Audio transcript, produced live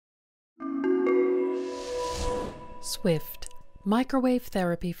SWIFT, Microwave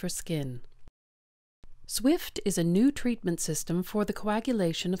Therapy for Skin. SWIFT is a new treatment system for the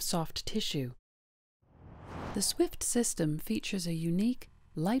coagulation of soft tissue. The SWIFT system features a unique,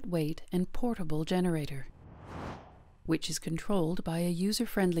 lightweight and portable generator, which is controlled by a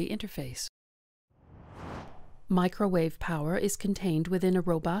user-friendly interface. Microwave power is contained within a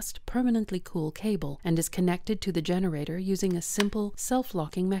robust, permanently cool cable and is connected to the generator using a simple,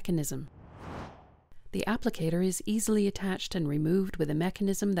 self-locking mechanism. The applicator is easily attached and removed with a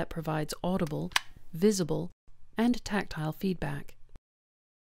mechanism that provides audible, visible, and tactile feedback.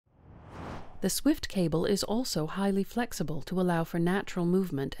 The SWIFT cable is also highly flexible to allow for natural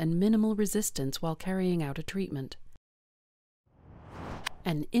movement and minimal resistance while carrying out a treatment.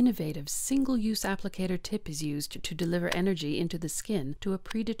 An innovative single-use applicator tip is used to deliver energy into the skin to a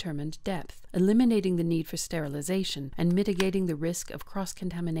predetermined depth, eliminating the need for sterilization and mitigating the risk of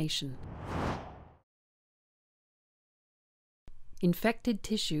cross-contamination. Infected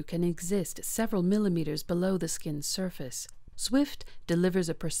tissue can exist several millimeters below the skin's surface. SWIFT delivers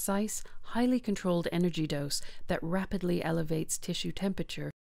a precise, highly controlled energy dose that rapidly elevates tissue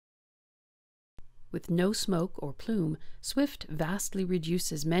temperature. With no smoke or plume, SWIFT vastly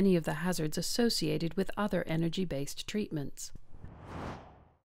reduces many of the hazards associated with other energy-based treatments.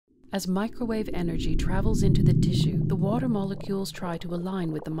 As microwave energy travels into the tissue, the water molecules try to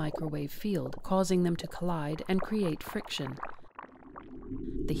align with the microwave field, causing them to collide and create friction.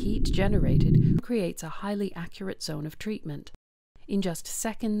 The heat generated creates a highly accurate zone of treatment. In just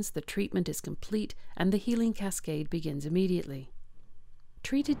seconds, the treatment is complete and the healing cascade begins immediately.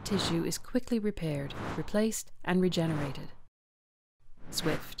 Treated tissue is quickly repaired, replaced, and regenerated.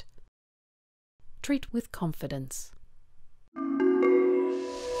 SWIFT. Treat with confidence.